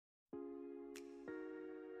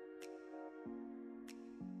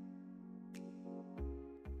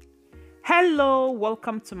Hello,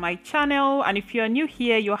 welcome to my channel, and if you are new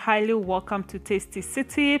here, you're highly welcome to Tasty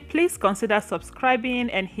City. Please consider subscribing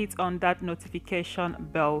and hit on that notification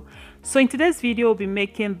bell. So in today's video, we'll be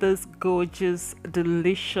making this gorgeous,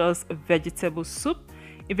 delicious vegetable soup.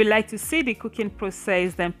 If you'd like to see the cooking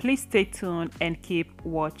process, then please stay tuned and keep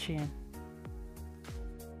watching.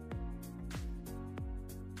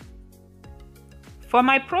 For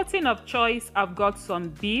my protein of choice, I've got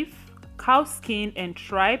some beef, cow skin and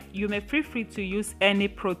tripe. You may feel free to use any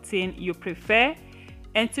protein you prefer.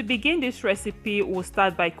 And to begin this recipe, we'll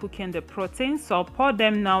start by cooking the protein. So I'll pour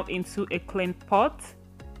them now into a clean pot.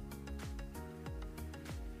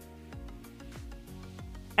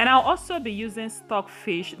 And I'll also be using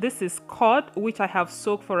stockfish. This is cod, which I have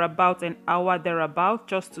soaked for about an hour thereabout,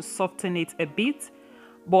 just to soften it a bit.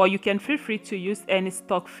 But you can feel free to use any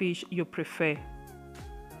stockfish you prefer.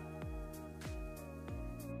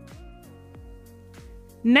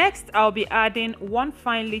 Next, I'll be adding one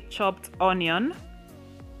finely chopped onion,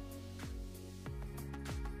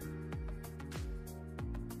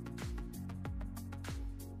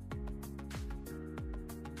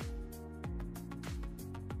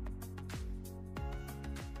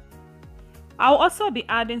 I'll also be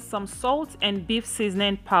adding some salt and beef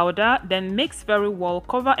seasoning powder, then mix very well,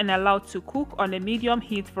 cover and allow to cook on a medium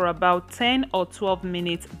heat for about 10 or 12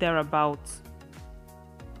 minutes thereabouts.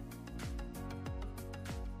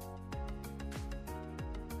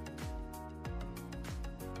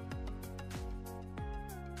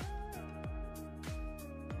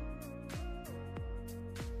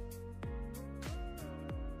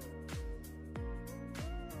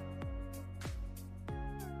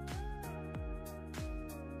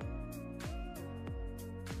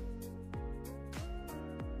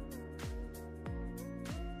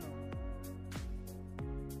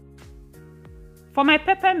 For my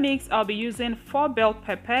pepper mix, I'll be using 4 bell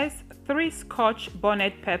peppers, 3 Scotch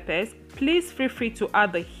bonnet peppers. Please feel free to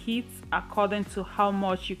add the heat according to how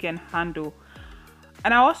much you can handle.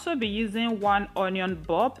 And I'll also be using 1 onion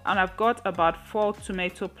bulb, and I've got about 4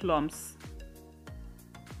 tomato plums.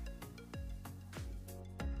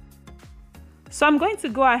 So I'm going to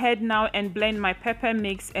go ahead now and blend my pepper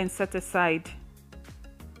mix and set aside.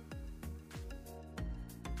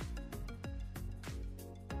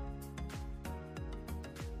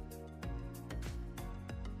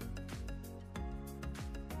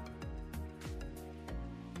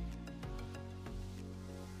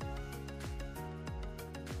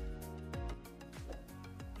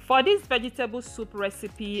 For this vegetable soup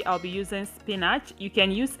recipe, I'll be using spinach. You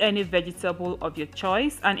can use any vegetable of your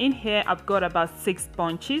choice, and in here I've got about 6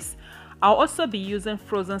 bunches. I'll also be using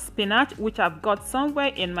frozen spinach, which I've got somewhere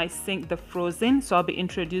in my sink, the frozen, so I'll be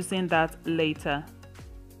introducing that later.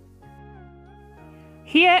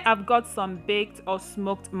 Here I've got some baked or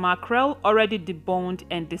smoked mackerel, already deboned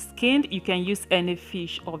and deskinned. You can use any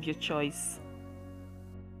fish of your choice.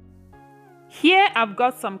 Here I've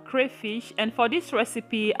got some crayfish, and for this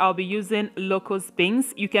recipe I'll be using locust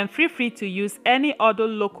beans. You can feel free to use any other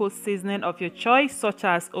local seasoning of your choice, such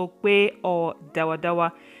as OKPEHE or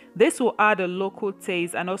dawa. This will add a local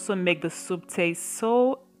taste and also make the soup taste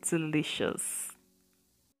so delicious.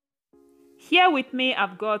 Here with me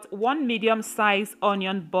I've got 1 medium-sized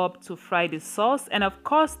onion bulb to fry the sauce, and of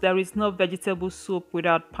course there is no vegetable soup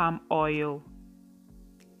without palm oil.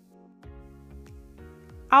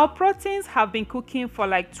 Our proteins have been cooking for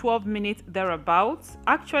like 12 minutes thereabouts.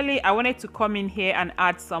 Actually, I wanted to come in here and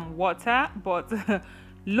add some water, but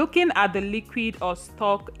looking at the liquid or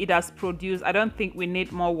stock it has produced, I don't think we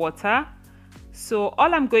need more water. So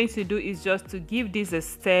all I'm going to do is just to give this a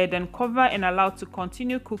stir, then cover and allow to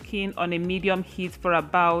continue cooking on a medium heat for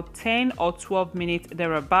about 10 or 12 minutes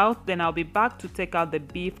thereabouts. Then I'll be back to take out the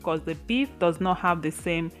beef, because the beef does not have the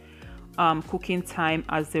same cooking time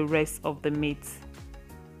as the rest of the meat.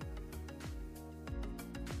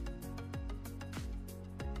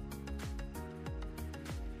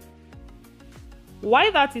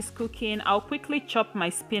 While that is cooking, I'll quickly chop my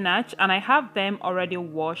spinach, and I have them already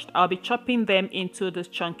washed. I'll be chopping them into this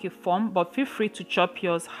chunky form, but feel free to chop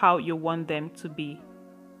yours how you want them to be.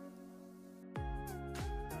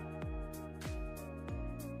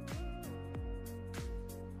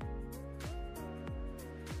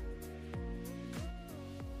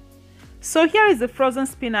 So here is the frozen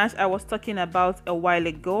spinach I was talking about a while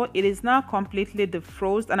ago. It is now completely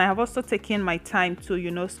defrosted, and I have also taken my time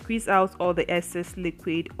to, squeeze out all the excess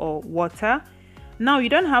liquid or water. Now you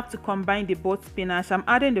don't have to combine the both spinach. I'm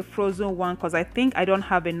adding the frozen one because I think I don't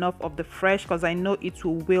have enough of the fresh, because I know it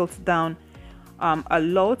will wilt down a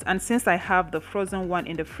lot, and since I have the frozen one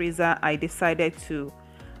in the freezer, I decided to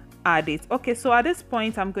add it. Okay, so at this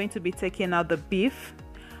point I'm going to be taking out the beef.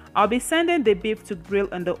 I'll be sending the beef to grill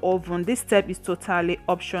in the oven. This step is totally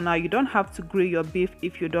optional. You don't have to grill your beef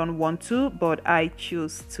if you don't want to, but I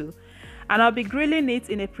choose to. And I'll be grilling it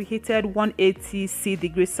in a preheated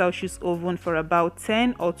 180°C oven for about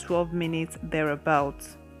 10 or 12 minutes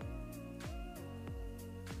thereabouts.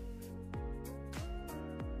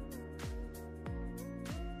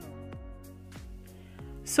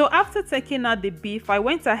 So after taking out the beef, I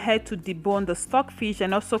went ahead to debone the stockfish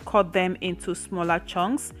and also cut them into smaller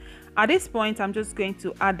chunks. At this point, I'm just going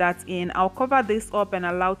to add that in. I'll cover this up and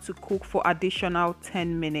allow to cook for additional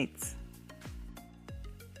 10 minutes.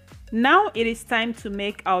 Now it is time to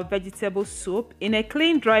make our vegetable soup. In a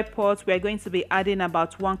clean dry pot, we're going to be adding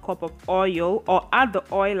about 1 cup of oil, or add the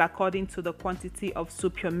oil according to the quantity of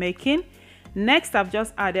soup you're making. Next, I've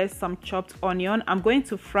just added some chopped onion. I'm going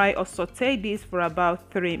to fry or saute this for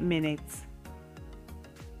about 3 minutes.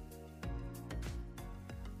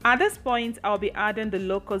 At this point, I'll be adding the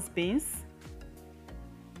locust beans.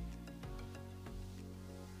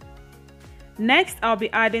 Next, I'll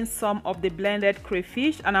be adding some of the blended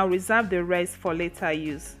crayfish, and I'll reserve the rest for later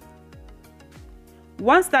use.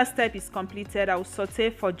 Once that step is completed, I'll saute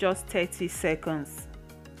for just 30 seconds.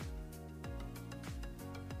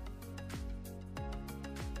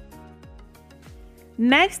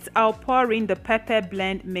 Next, I'll pour in the pepper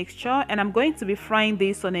blend mixture, and I'm going to be frying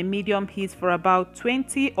this on a medium heat for about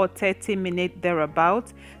 20 or 30 minutes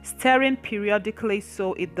thereabout, stirring periodically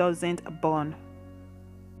so it doesn't burn.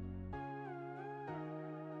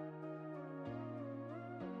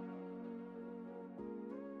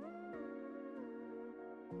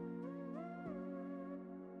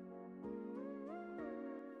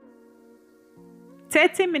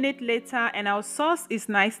 "30 minutes later, and our sauce is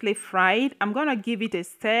nicely fried. I'm gonna give it a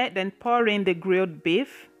stir, then pour in the grilled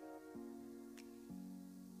beef.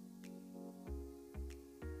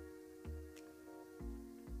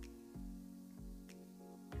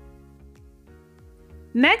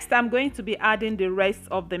 Next, I'm going to be adding the rest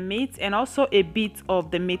of the meat and also a bit of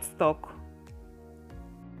the meat stock.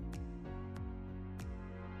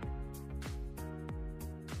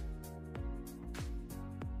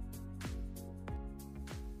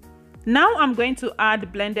 Now I'm going to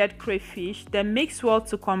add blended crayfish, then mix well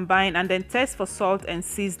to combine, and then test for salt and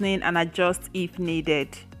seasoning and adjust if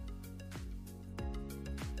needed.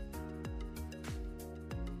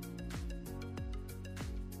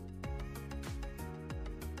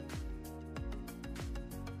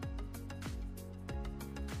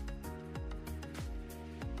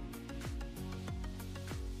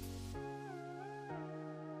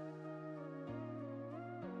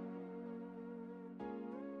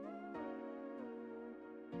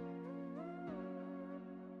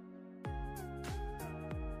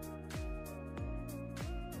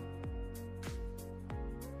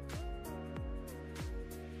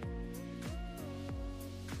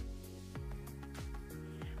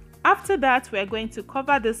 After that, we're going to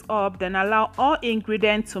cover this up, then allow all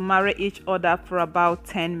ingredients to marry each other for about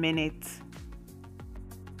 10 minutes.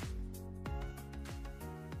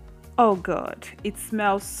 Oh God, it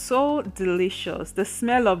smells so delicious. The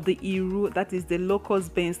smell of the iru, that is the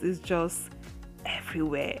locust beans, is just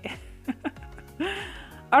everywhere.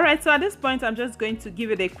 Alright, so at this point, I'm just going to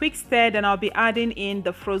give it a quick stir, then I'll be adding in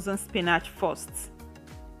the frozen spinach first.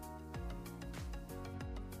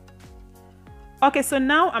 Okay, so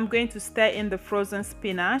now I'm going to stir in the frozen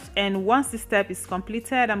spinach, and once this step is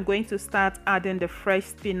completed, I'm going to start adding the fresh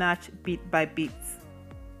spinach bit by bit.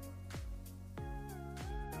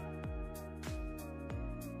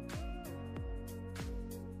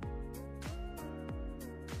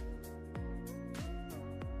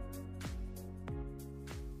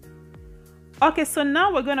 Okay, so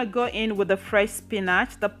now we're gonna go in with the fresh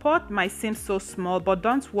spinach. The pot might seem so small, but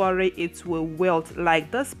don't worry, it will wilt.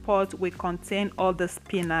 Like, this pot will contain all the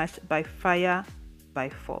spinach by fire, by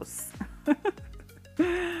force.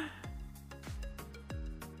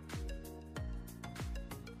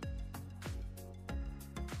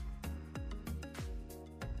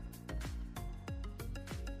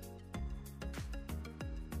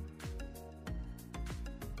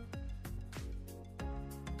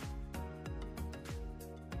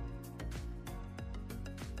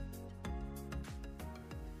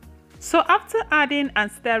 So after adding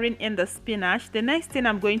and stirring in the spinach, the next thing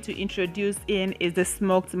I'm going to introduce in is the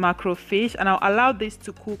smoked mackerel fish, and I'll allow this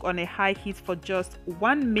to cook on a high heat for just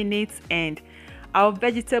 1 minute, and our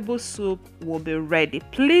vegetable soup will be ready.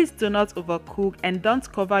 Please do not overcook, and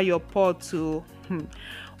don't cover your pot too.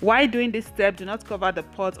 While doing this step, do not cover the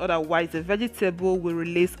pot, otherwise the vegetable will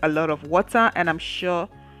release a lot of water, and I'm sure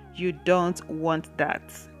you don't want that.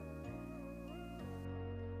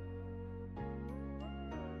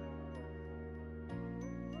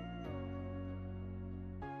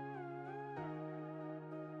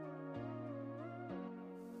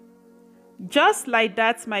 Just like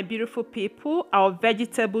that, my beautiful people, our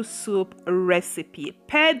vegetable soup recipe.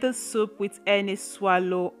 Pair the soup with any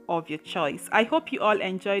swallow of your choice. I hope you all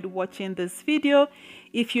enjoyed watching this video.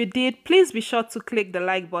 If you did, please be sure to click the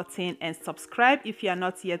like button and subscribe if you are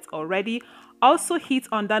not yet already. Also hit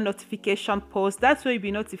on that notification post. That's where you'll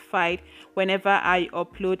be notified whenever I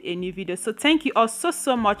upload a new video. So thank you all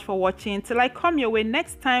so much for watching. Till I come your way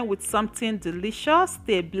next time with something delicious.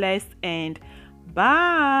 Stay blessed and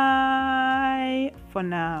bye for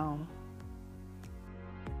now.